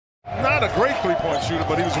not a great three-point shooter,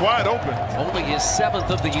 but he was wide open. Only his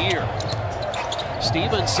 7th of the year.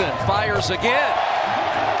 Stevenson fires again.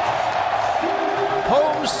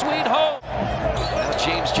 Home sweet home. Now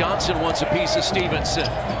James Johnson wants a piece of Stevenson.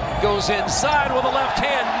 Goes inside with a left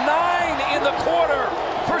hand. 9 in the quarter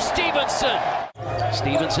for Stevenson.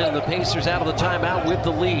 Stevenson and the Pacers out of the timeout with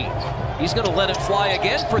the lead. He's going to let it fly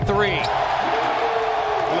again for 3. Well,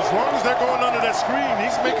 as long as they're going under that screen,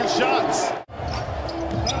 he's making shots.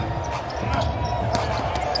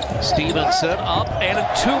 Stevenson up and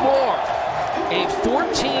 2 more. A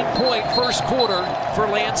 14-point first quarter for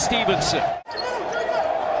Lance Stevenson.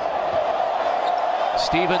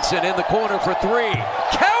 Stevenson in the corner for 3.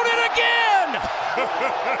 Count it again!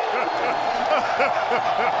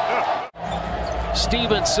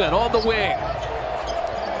 Stevenson on the wing.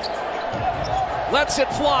 Lets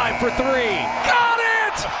it fly for 3. Got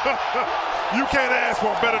it! You can't ask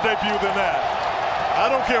for a better debut than that. I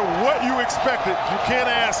don't care what you expected. You can't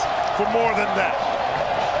ask for more than that.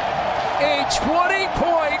 A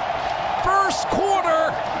 20-point first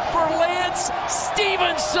quarter for Lance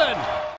Stevenson.